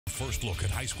First look at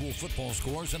high school football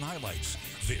scores and highlights.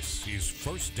 This is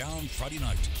First Down Friday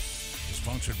Night.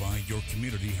 Sponsored by your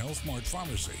Community Health Mart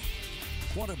Pharmacy,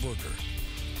 Whataburger,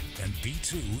 and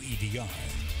B2 EDI.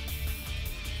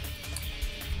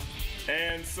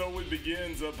 And so it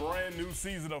begins a brand new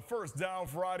season of First Down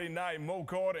Friday Night. Mo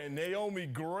Carter and Naomi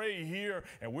Gray here,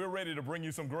 and we're ready to bring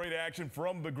you some great action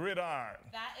from the gridiron.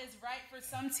 That is right. For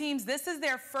some teams, this is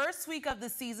their first week of the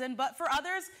season, but for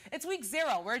others, it's week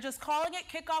 0. We're just calling it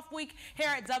kickoff week here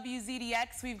at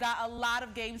WZDX. We've got a lot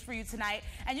of games for you tonight,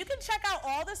 and you can check out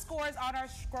all the scores on our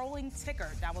scrolling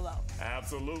ticker down below.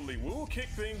 Absolutely. We will kick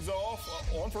things off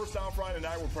on First Down Friday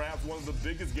Night with perhaps one of the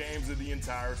biggest games in the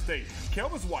entire state.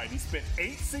 Kelvis White, he spent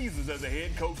 8 seasons as a head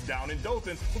coach down in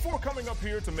Dothan before coming up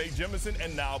here to make Jemison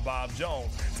and now Bob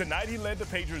Jones. Tonight he led the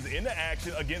Patriots into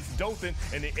action against Dothan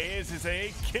in the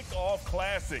AHSAA Kickoff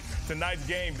Classic. Tonight's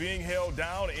game being held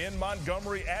down in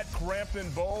Montgomery at Crampton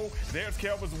Bowl. There's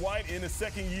Kelvis White in his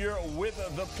second year with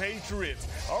the Patriots.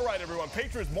 All right, everyone,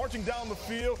 Patriots marching down the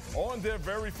field on their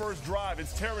very first drive.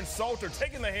 It's Terrence Salter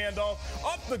taking the handoff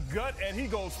up the gut, and he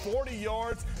goes 40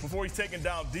 yards before he's taken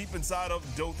down deep inside of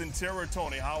Dothan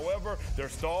territory. However, they're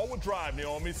stalwart drive,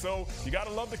 Naomi, so you got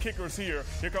to love the kickers here.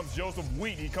 Here comes Joseph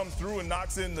Wheat. He comes through and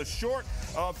knocks in the short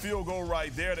field goal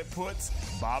right there that puts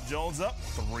Bob Jones up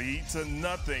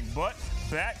 3-0. But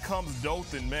back comes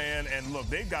Dothan, man, and look,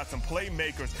 they've got some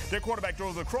playmakers. Their quarterback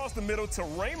throws across the middle to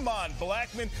Raymond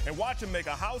Blackman, and watch him make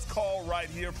a house call right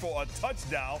here for a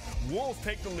touchdown. Wolves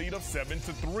take the lead of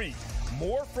 7-3.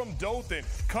 More from Dothan.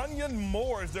 Cunyon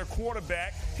Moore is their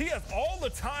quarterback. He has all the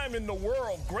time in the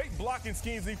world. Great blocking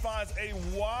schemes. He finds a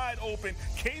wide open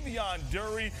Kavion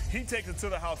Dury. He takes it to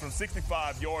the house from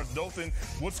 65 yards. Dothan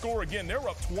would score again. They're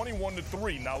up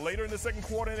 21-3. Now later in the second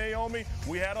quarter, Naomi,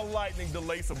 we had a lightning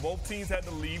delay, so both teams had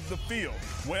to leave the field.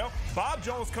 Well, Bob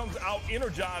Jones comes out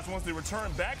energized once they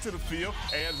return back to the field,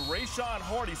 and Rayshawn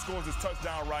Hardy scores his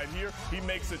touchdown right here. He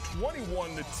makes it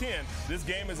 21-10. This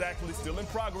game is actually still in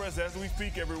progress as we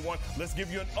speak, everyone. Let's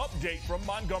give you an update from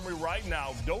Montgomery right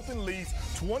now. Dothan leads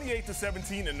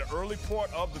 28-17 in the early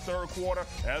part of the third quarter.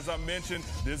 As I mentioned,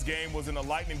 this game was in a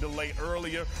lightning delay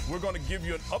earlier. We're going to give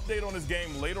you an update on this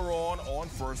game later on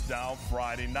First Down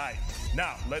Friday Night.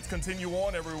 Now, let's continue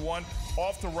on, everyone.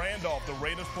 Off to Randolph. The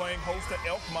Raiders playing host to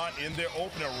Elkmont in their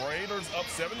opener. Raiders up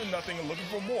 7-0 and looking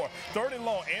for more. 3rd and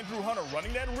long. Andrew Hunter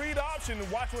running that read option. And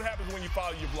watch what happens when you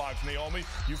follow your blocks, Naomi.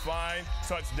 You find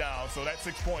touchdown. So that's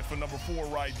 6 points for number 4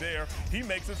 right there. He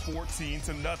makes it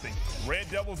 14-0. Red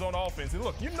Devils on offense. And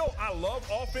look, you know I love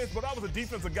offense, but I was a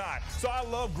defensive guy. So I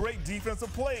love great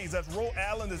defensive plays as Roe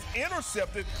Allen is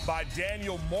intercepted by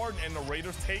Daniel Martin, and the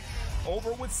Raiders take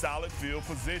over with solid field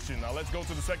position. Now let's go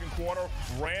to the second quarter.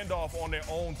 Randolph on their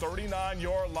own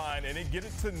 39-yard line, and they get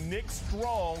it to Nick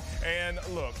Strong. And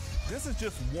look, this is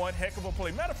just one heck of a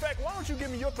play. Matter of fact, why don't you give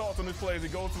me your thoughts on this play as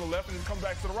it goes to the left and it comes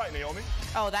back to the right, Naomi?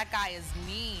 Oh, that guy is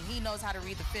mean. He knows how to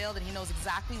read the field, and he knows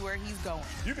exactly where he's going.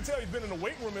 You can tell he's been in the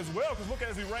weight room as well, because look,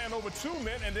 as he ran over 2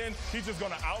 men, and then he's just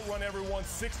going to outrun everyone.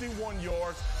 61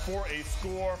 yards for a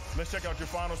score. Let's check out your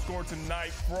final score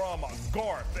tonight from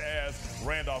Garth as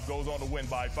Randolph goes on to win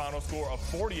by a final score of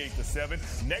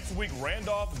 48-7. Next week,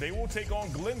 Randolph, they will take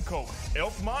on Glencoe.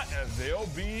 Elkmont, as they'll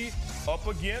be up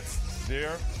against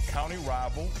their county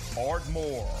rival,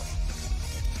 Ardmore.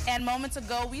 And moments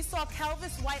ago, we saw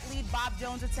Kelvis White lead Bob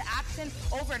Jones into action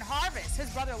over in Harvest. His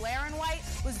brother, Laren White,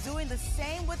 was doing the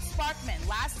same with Sparkman.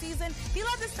 Last season, he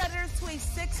led the Senators to a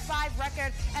 6-5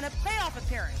 record and a playoff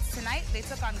appearance. Tonight, they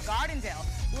took on Gardendale.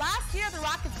 Last year, the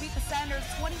Rockets beat the Senators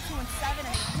 22-7,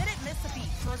 and they didn't miss a beat.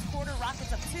 First quarter,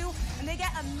 Rockets up 2, and they get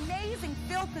amazing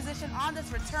field position on this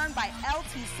return by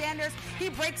L.T. Sanders. He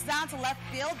breaks down to left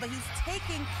field, but he's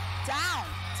taking down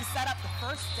to set up the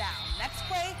first down. Next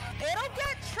play, it'll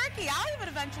get tricky. I'll even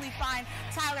eventually find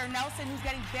Tyler Nelson, who's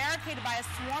getting barricaded by a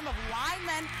swarm of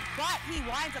linemen, but he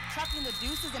winds up chucking the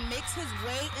deuces and makes his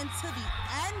way into the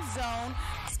end zone.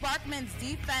 Sparkman's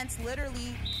defense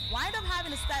literally wind up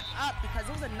having to step up because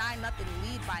it was a 9-0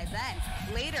 lead by then.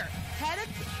 Later, Kenneth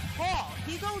Hall,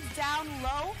 he goes down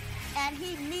low, and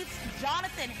he meets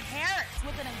Jonathan Harris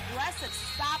with an aggressive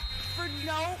stop for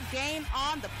no gain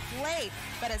on the play.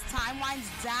 But as time winds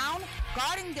down,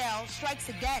 Gardendale strikes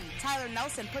again. Tyler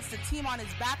Nelson puts the team on his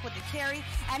back with the carry,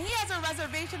 and he has a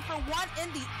reservation for one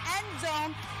in the end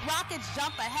zone. Rockets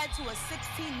jump ahead to a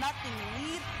 16-0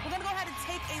 lead. We're going to go ahead and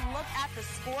take a look at the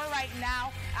score right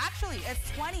now. Actually, it's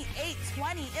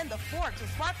 28-20 in the fourth. So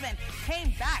Sparkman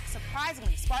came back.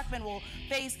 Surprisingly, Sparkman will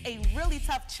face a really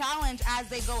tough challenge as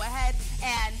they go ahead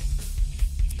and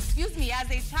as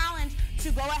they challenge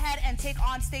to go ahead and take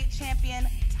on state champion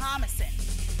Thomason.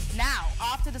 Now,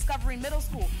 off to Discovery Middle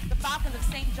School. The Falcons of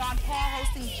St. John Paul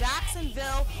hosting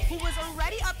Jacksonville, who was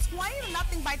already up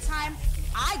 20-0 by time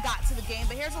I got to the game,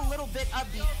 but here's a little bit of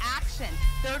the action.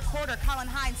 Third quarter,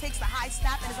 Colin Hines takes the high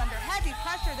snap and is under heavy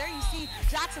pressure. There you see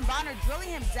Jackson Bonner drilling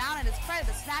him down at his credit.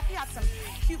 The snap, he got some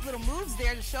cute little moves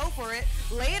there to show for it.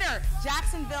 Later,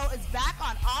 Jacksonville is back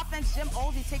on offense. Jim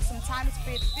Oldie takes some time to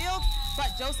spray the field,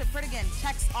 but Joseph Pritigan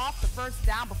checks off the first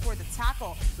down before the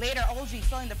tackle. Later, Oldie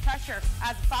feeling the pressure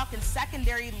as the Falcons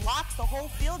secondary locks the whole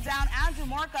field down. Andrew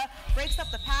Marca breaks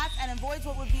up the pass and avoids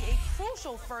what would be a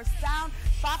crucial first down.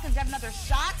 Falcons have another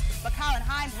shot, but Colin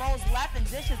Hines rolls left and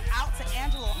dishes out to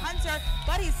Angelo Hunter,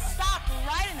 but he's stopped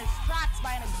right in his tracks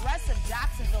by an aggressive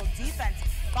Jacksonville defense.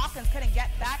 Falcons couldn't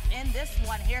get back in this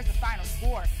one. Here's the final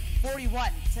score,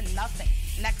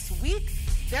 41-0. Next week,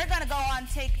 they're going to go on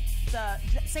take the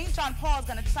St. John Paul is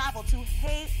going to travel to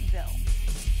Hayville.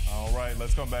 All right,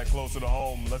 let's come back closer to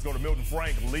home. Let's go to Milton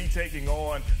Frank. Lee taking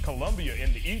on Columbia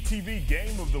in the ETV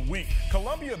Game of the Week.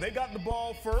 Columbia, they got the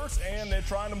ball first, and they're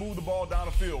trying to move the ball down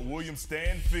the field. William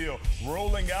Stanfield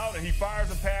rolling out, and he fires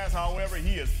a pass. However,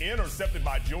 he is intercepted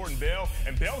by Jordan Bell,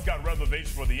 and Bell's got reservation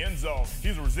for the end zone.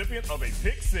 He's a recipient of a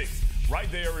pick six. Right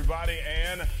there, everybody,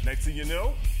 and next thing you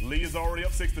know, Lee is already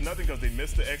up 6-0 because they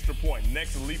missed the extra point.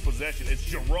 Next Lee possession, it's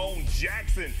Jerome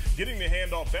Jackson getting the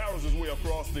handoff, barrels his way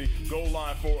across the goal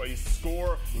line for a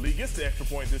score. Lee gets the extra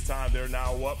point this time. They're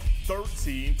now up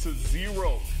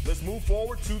 13-0. Let's move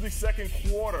forward to the second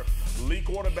quarter. Lee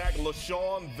quarterback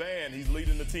LaShawn Van, he's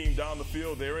leading the team down the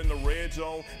field. They're in the red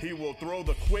zone. He will throw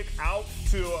the quick out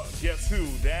to guess who?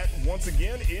 That, once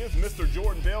again, is Mr.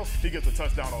 Jordan Bell. He gets a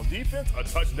touchdown on defense, a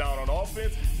touchdown on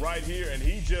offense right here, and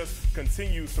he just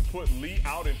continues to put Lee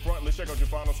out in front. Let's check out your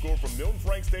final score from Milton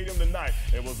Frank Stadium tonight.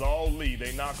 It was all Lee.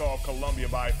 They knock off Columbia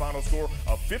by a final score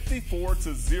of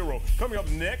 54-0. Coming up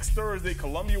next Thursday,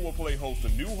 Columbia will play host to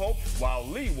New Hope, while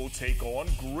Lee will take on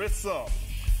Grissom.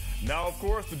 Now, of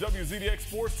course, the WZDX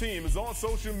sports team is on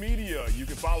social media. You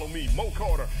can follow me, Mo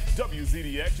Carter,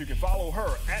 WZDX. You can follow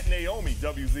her at Naomi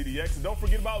WZDX. And don't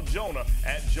forget about Jonah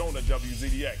at Jonah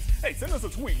WZDX. Hey, send us a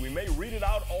tweet. We may read it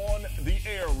out on the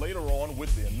air later on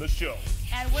within the show.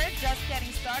 And we're just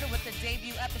getting started with the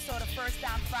debut episode of First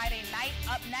Down Friday night.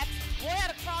 Up next, we'll head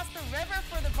across the river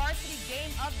for the varsity game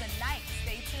of the night.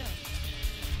 Stay tuned.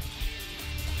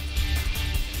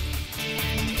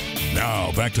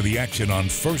 Now back to the action on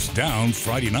First Down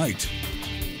Friday night.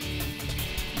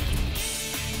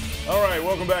 All right,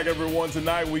 welcome back, everyone.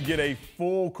 Tonight we get a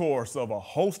full course of a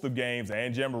host of games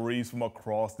and jamborees from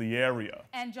across the area.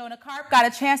 And Jonah Karp got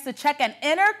a chance to check an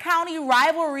inter-county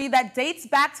rivalry that dates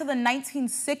back to the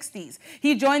 1960s.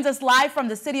 He joins us live from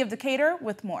the city of Decatur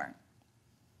with more.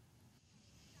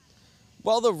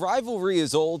 Well, the rivalry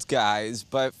is old, guys,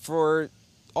 but for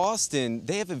Austin,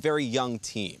 they have a very young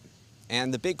team.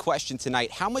 And the big question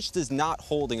tonight, how much does not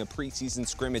holding a preseason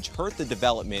scrimmage hurt the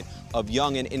development of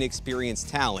young and inexperienced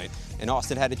talent? And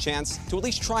Austin had a chance to at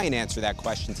least try and answer that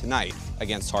question tonight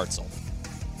against Hartselle.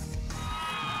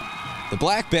 The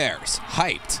Black Bears,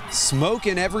 hyped, smoke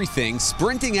and everything,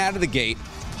 sprinting out of the gate,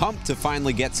 pumped to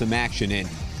finally get some action in.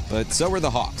 But so are the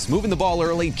Hawks. Moving the ball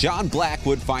early, John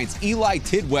Blackwood finds Eli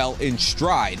Tidwell in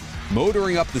stride,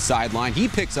 motoring up the sideline. He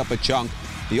picks up a chunk.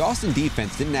 The Austin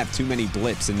defense didn't have too many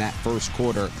blips in that first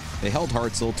quarter. They held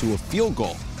Hartselle to a field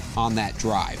goal on that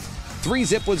drive.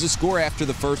 3-zip was the score after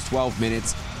the first 12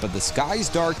 minutes, but the skies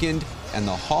darkened and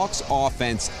the Hawks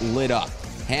offense lit up.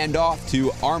 Handoff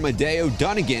to Armadeo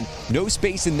Dunnigan. No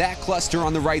space in that cluster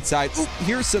on the right side. Ooh,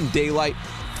 here's some daylight.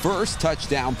 First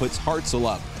touchdown puts Hartselle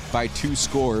up by 2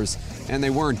 scores, and they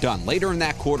weren't done. Later in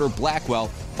that quarter,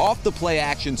 Blackwell off the play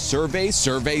action survey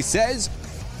says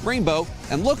Rainbow,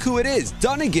 and look who it is,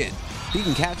 Dunnigan. He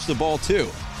can catch the ball too.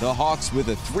 The Hawks with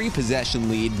a 3-possession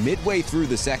lead midway through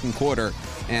the second quarter,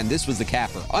 and this was the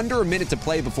capper. Under a minute to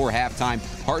play before halftime,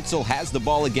 Hartselle has the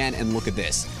ball again, and look at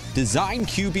this. Design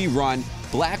QB run,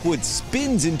 Blackwood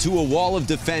spins into a wall of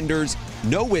defenders,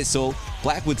 no whistle.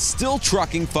 Blackwood still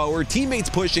trucking forward,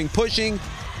 teammates pushing,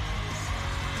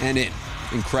 and in.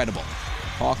 Incredible.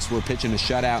 Hawks were pitching a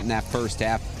shutout in that first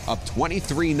half, up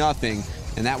 23-0.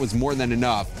 And that was more than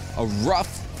enough. A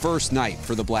rough first night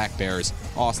for the Black Bears.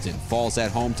 Austin falls at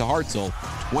home to Hartselle,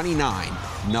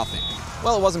 29-0.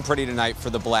 Well, it wasn't pretty tonight for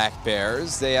the Black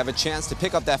Bears. They have a chance to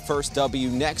pick up that first W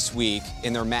next week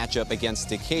in their matchup against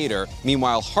Decatur.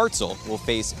 Meanwhile, Hartselle will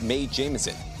face Mae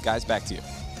Jamison. Guys, back to you.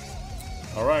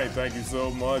 All right, thank you so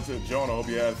much, Jonah. Hope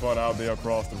you had fun out there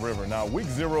across the river. Now, week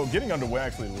 0 getting underway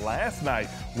actually last night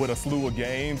with a slew of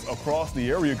games across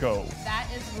the area code. That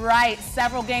is right.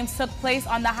 Several games took place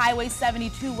on the Highway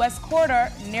 72 West Corridor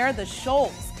near the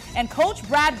Shoals. And Coach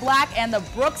Brad Black and the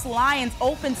Brooks Lions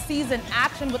open season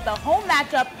action with the home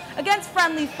matchup against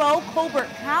friendly foe Colbert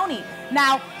County.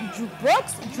 Now,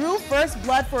 Brooks drew first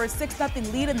blood for a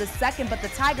 6-0 lead in the second, but the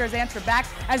Tigers answer back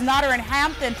as Notter and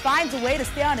Hampton finds a way to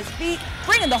stay on his feet,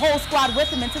 bringing the whole squad with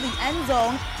him into the end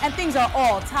zone, and things are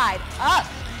all tied up.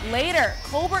 Later,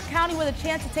 Colbert County with a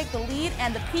chance to take the lead,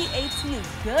 and the PAT is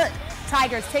good.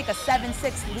 Tigers take a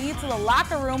 7-6 lead to the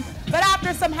locker room, but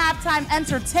after some halftime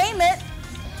entertainment,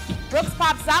 Brooks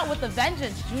pops out with a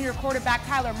vengeance. Junior quarterback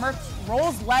Tyler Merckx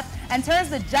rolls left and turns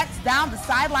the Jets down the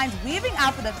sidelines, weaving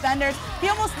out the defenders. He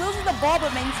almost loses the ball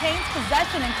but maintains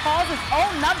possession and calls his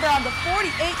own number on the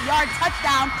 48-yard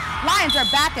touchdown. Lions are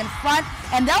back in front,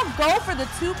 and they'll go for the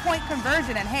 2-point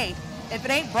conversion. And hey, if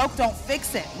it ain't broke, don't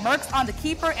fix it. Merckx on the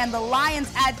keeper, and the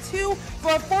Lions add 2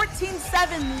 for a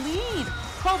 14-7 lead.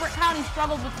 Colbert County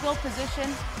struggled with field position,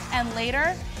 and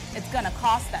later, it's gonna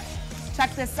cost them.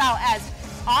 Check this out as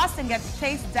Austin gets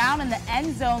chased down in the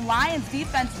end zone. Lions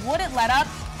defense wouldn't let up,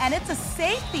 and it's a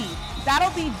safety.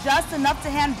 That'll be just enough to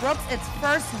hand Brooks its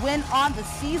first win on the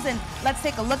season. Let's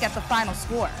take a look at the final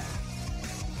score.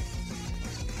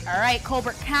 All right,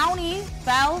 Colbert County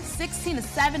fell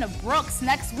 16-7 to Brooks.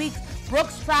 Next week,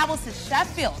 Brooks travels to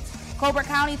Sheffield. Colbert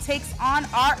County takes on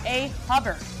R.A.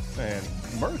 Hubbard. Man,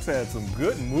 Merckx had some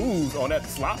good moves on that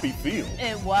sloppy field.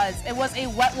 It was a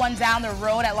wet one down the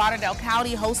road at Lauderdale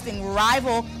County, hosting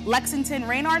rival Lexington.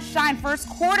 Raynard shine first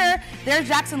quarter. There's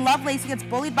Jackson Lovelace. He gets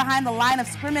bullied behind the line of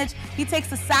scrimmage. He takes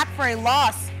the sack for a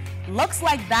loss. Looks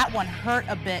like that one hurt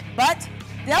a bit, but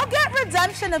they'll get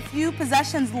redemption a few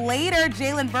possessions later.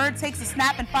 Jalen Bird takes a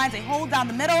snap and finds a hole down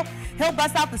the middle. He'll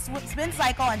bust out the spin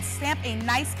cycle and stamp a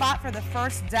nice spot for the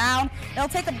first down. It'll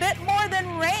take a bit more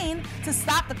than rain to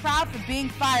stop the crowd from being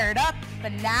fired up,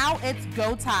 but now it's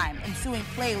go time. Ensuing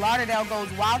play, Lauderdale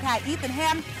goes Wildcat. Ethan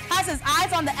Ham has his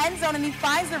eyes on the end zone and he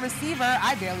finds the receiver.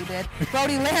 I barely did.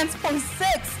 Brody lands for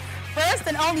 6. First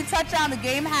and only touchdown the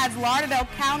game has Lauderdale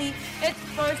County its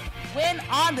first win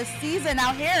on the season.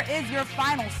 Now here is your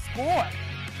final score.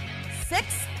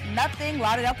 6-0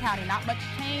 Lauderdale County. Not much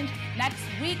change. Next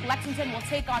week, Lexington will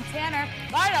take on Tanner.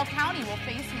 Lauderdale County will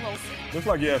face Wilson. Looks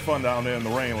like you had fun down there in the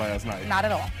rain last night. Not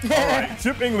at all. All right,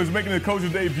 Chip English making his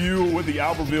coaching debut with the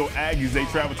Albertville Aggies. They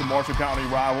travel to Marshall County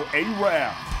rival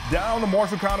AHSAA. Down to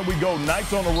Marshall County we go.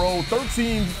 Knights on the road.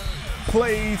 13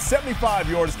 plays, 75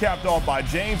 yards, capped off by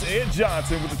James Ed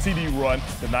Johnson with the TD run.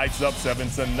 The Knights up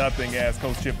 7-0 as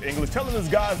Coach Chip English telling his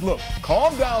guys, look,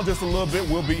 calm down just a little bit,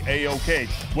 we'll be A-OK.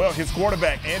 Well, his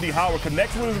quarterback, Andy Howard,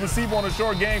 connects with his receiver on a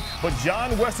short game, but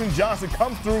John Weston Johnson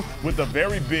comes through with a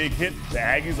very big hit. The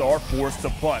Aggies are forced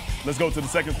to punt. Let's go to the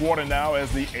second quarter now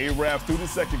as the ARAB student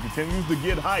section continues to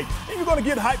get hyped. And you're going to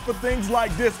get hyped for things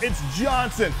like this. It's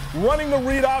Johnson running the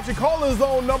read option, calling his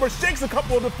own number, shakes a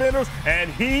couple of defenders, and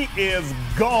he is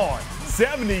gone.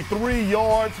 73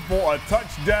 yards for a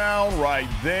touchdown right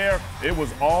there. It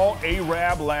was all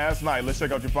ARAB last night. Let's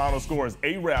check out your final scores.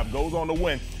 ARAB goes on to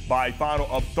win by a final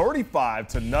of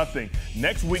 35-0.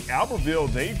 Next week,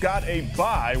 Albertville, they've got a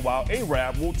bye while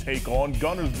ARAB will take on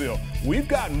Guntersville. We've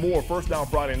got more First Down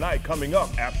Friday night coming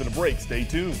up after the break. Stay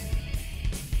tuned.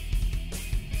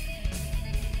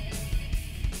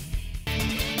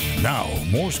 Now,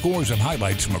 more scores and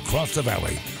highlights from across the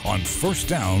valley on First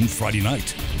Down Friday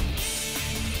night.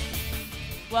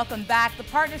 Welcome back. The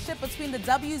partnership between the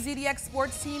WZDX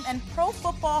sports team and Pro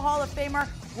Football Hall of Famer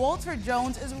Walter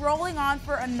Jones is rolling on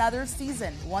for another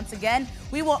season. Once again,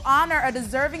 we will honor a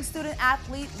deserving student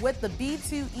athlete with the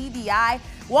B2 EDI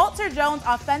Walter Jones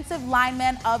Offensive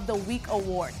Lineman of the Week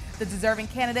Award. The deserving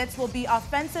candidates will be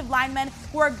offensive linemen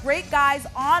who are great guys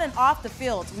on and off the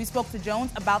field. We spoke to Jones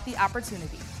about the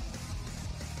opportunity.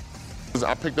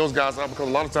 I pick those guys up because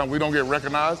a lot of times we don't get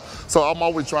recognized, so I'm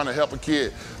always trying to help a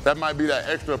kid. That might be that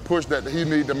extra push that he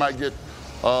needs that might get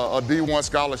a D1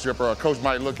 scholarship or a coach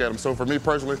might look at him. So for me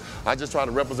personally, I just try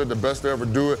to represent the best to ever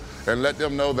do it and let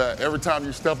them know that every time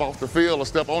you step off the field or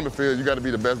step on the field, you got to be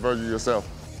the best version of yourself.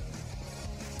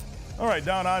 All right,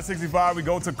 down I-65, we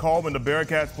go to Cullman. The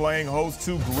Bearcats playing host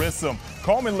to Grissom.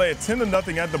 Cullman led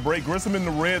 10-0 at the break. Grissom in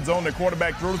the red zone. Their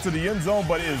quarterback throws to the end zone,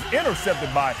 but it is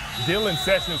intercepted by Dylan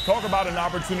Sessions. Talk about an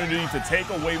opportunity to take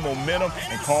away momentum,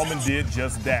 and Cullman did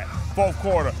just that. Fourth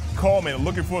quarter, Cullman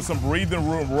looking for some breathing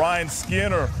room. Ryan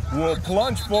Skinner will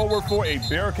plunge forward for a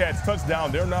Bearcats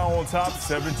touchdown. They're now on top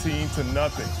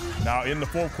 17-0. Now in the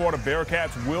fourth quarter,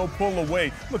 Bearcats will pull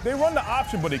away. Look, they run the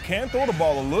option, but they can throw the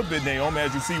ball a little bit, Naomi,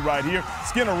 as you see right here.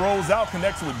 Skinner rolls out,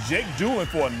 connects with Jake Doolin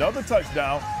for another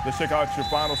touchdown. Let's check out your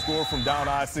final score from down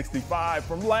I-65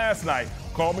 from last night.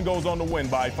 Cullman goes on to win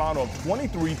by a final of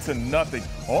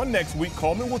 23-0. On next week,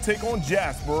 Cullman will take on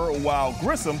Jasper, while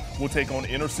Grissom will take on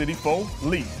inner city foe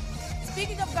Lee.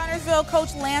 Speaking of Guntersville,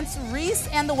 Coach Lance Reese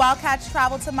and the Wildcats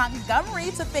travel to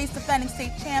Montgomery to face defending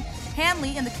state champ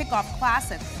Handley in the Kickoff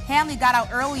Classic. Handley got out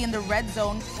early in the red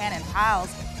zone. Cannon Hiles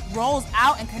rolls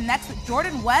out and connects with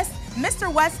Jordan West.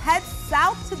 Mr. West heads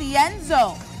south to the end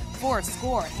zone for a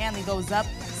score. Handley goes up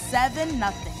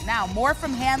 7-0. Now more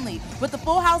from Handley. With the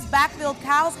full house backfield,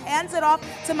 Cows hands it off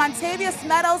to Montavious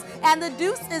Meadows, and the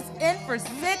deuce is in for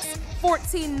 6.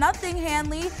 14-0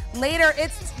 Handley. Later,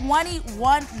 it's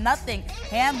 21-0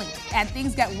 Handley. And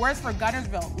things get worse for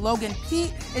Guntersville. Logan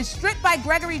Pete is stripped by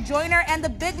Gregory Joyner, and the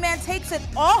big man takes it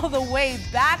all the way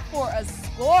back for a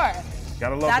score.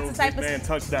 Gotta love those big man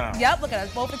touchdowns. Yep, look at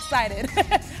us, both excited.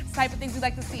 It's the type of things we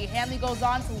like to see. Handley goes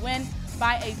on to win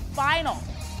by a final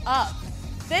of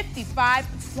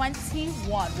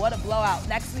 55-21. What a blowout.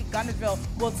 Next week, Guntersville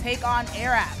will take on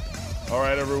Arab. All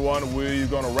right, everyone, we're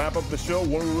going to wrap up the show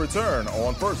when we return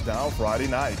on First Down Friday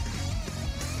night.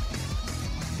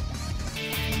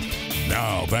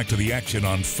 Now back to the action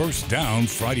on First Down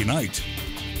Friday night.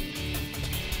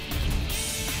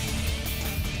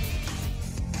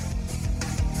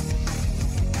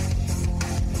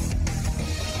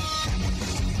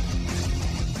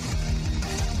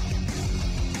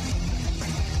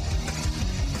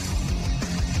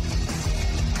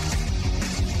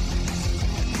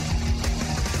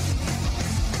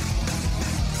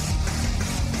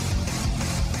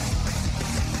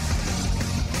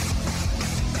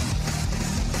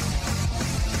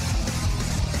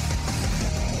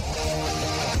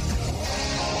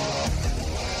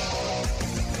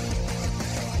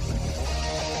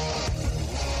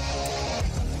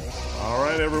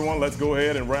 Everyone, let's go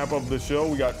ahead and wrap up the show.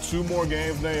 We got 2 more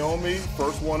games, Naomi.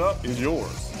 First one up is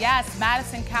yours. Yes,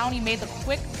 Madison County made the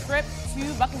quick trip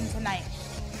to Buckhorn tonight.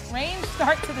 Strange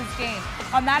start to this game.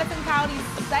 On Madison County's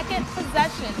second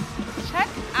possession, check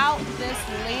out this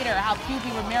later, how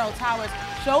QB Romero Towers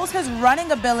shows his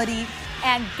running ability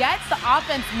and gets the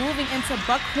offense moving into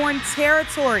Buckhorn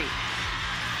territory.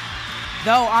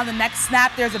 Though on the next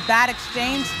snap, there's a bad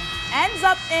exchange, ends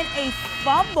up in a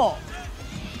fumble.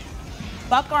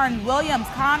 Buckhorn Williams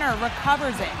Connor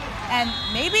recovers it. And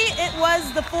maybe it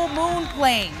was the full moon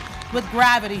playing with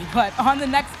gravity, but on the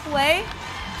next play,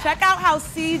 check out how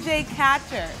CJ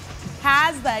Hatcher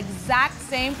has the exact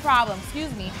same problem.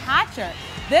 Hatcher.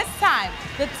 This time,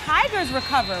 the Tigers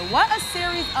recover. What a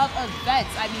series of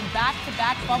events. I mean,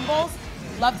 back-to-back fumbles.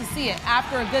 Love to see it.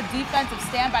 After a good defensive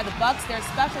stand by the Bucks, their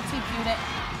special team unit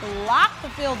blocked the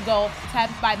field goal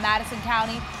attempt by Madison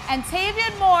County, and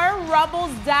Tavian Moore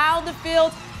rumbles down the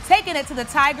field, taking it to the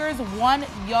Tigers'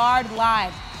 1-yard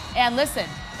line. And listen,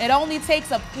 it only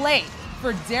takes a play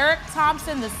for Derek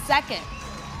Thompson II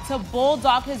to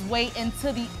bulldog his way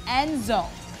into the end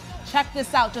zone. Check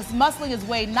this out, just muscling his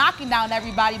way, knocking down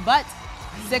everybody, but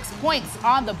 6 points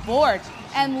on the board.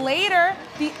 And later,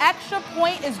 the extra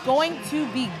point is going to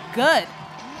be good.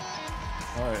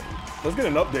 All right. Let's get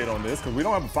an update on this because we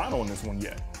don't have a final on this one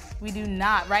yet. We do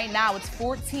not. Right now, it's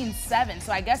 14-7,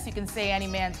 so I guess you can say any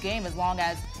man's game as long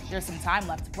as there's some time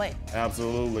left to play.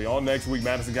 Absolutely. On next week,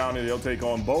 Madison County, they'll take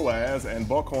on Boaz, and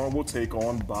Buckhorn will take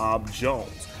on Bob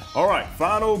Jones. All right,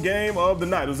 final game of the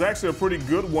night. It was actually a pretty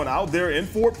good one out there in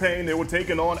Fort Payne. They were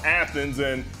taking on Athens,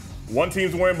 and one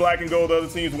team's wearing black and gold, the other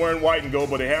team's wearing white and gold,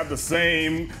 but they have the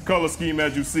same color scheme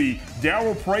as you see.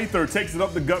 Darryl Prather takes it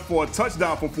up the gut for a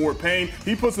touchdown for Fort Payne.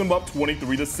 He puts them up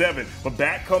 23-7. But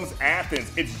back comes Athens.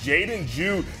 It's Jaden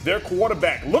Jude, their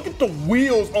quarterback. Look at the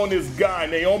wheels on this guy,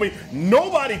 Naomi.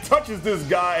 Nobody touches this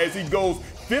guy as he goes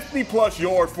 50-plus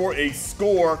yards for a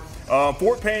score.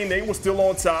 Fort Payne, they were still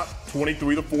on top,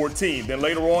 23-14. Then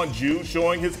later on, Jude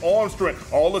showing his arm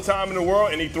strength all the time in the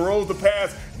world, and he throws the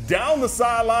pass down the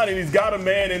sideline, and he's got a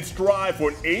man in stride for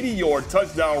an 80-yard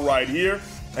touchdown right here.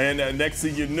 And next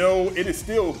thing you know, it is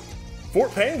still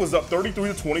Fort Payne was up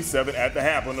 33-27 at the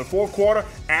half. In the fourth quarter,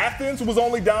 Athens was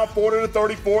only down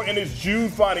 40-34, and it's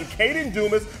Jude finding Caden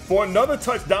Dumas for another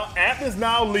touchdown. Athens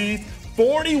now leads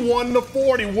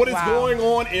 41-40. What is going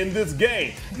on in this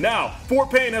game? Now, Fort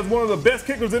Payne has one of the best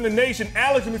kickers in the nation.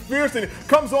 Alex McPherson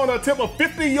comes on to attempt a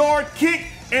 50-yard kick.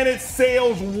 and it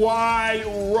sails wide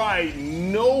right.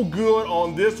 No good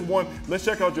on this one. Let's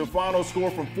check out your final score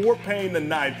from Fort Payne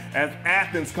tonight as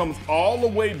Athens comes all the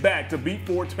way back to beat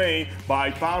Fort Payne by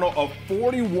a final of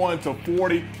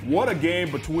 41-40. What a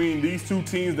game between these two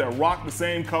teams that rock the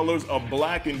same colors of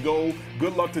black and gold.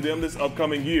 Good luck to them this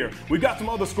upcoming year. We got some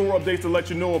other score updates to let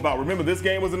you know about. Remember, this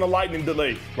game was in a lightning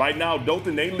delay. Right now,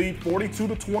 Dothan, they lead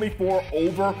 42-24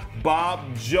 over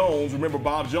Bob Jones. Remember,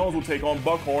 Bob Jones will take on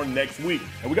Buckhorn next week.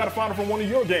 And we got a final from one of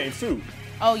your games, too.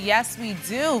 Oh, yes, we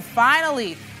do.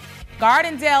 Finally,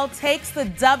 Gardendale takes the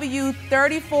W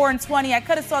 34-20. I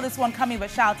could have saw this one coming, but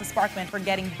shout out to Sparkman for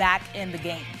getting back in the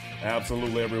game.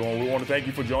 Absolutely, everyone. We want to thank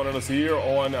you for joining us here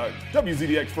on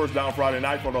WZDX First Down Friday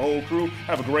night. For the whole crew,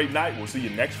 have a great night. We'll see you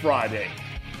next Friday.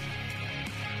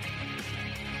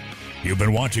 You've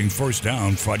been watching First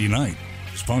Down Friday night,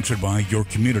 sponsored by your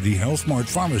Community Health Mart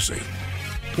Pharmacy,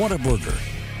 Whataburger,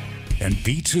 and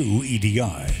B2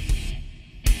 EDI.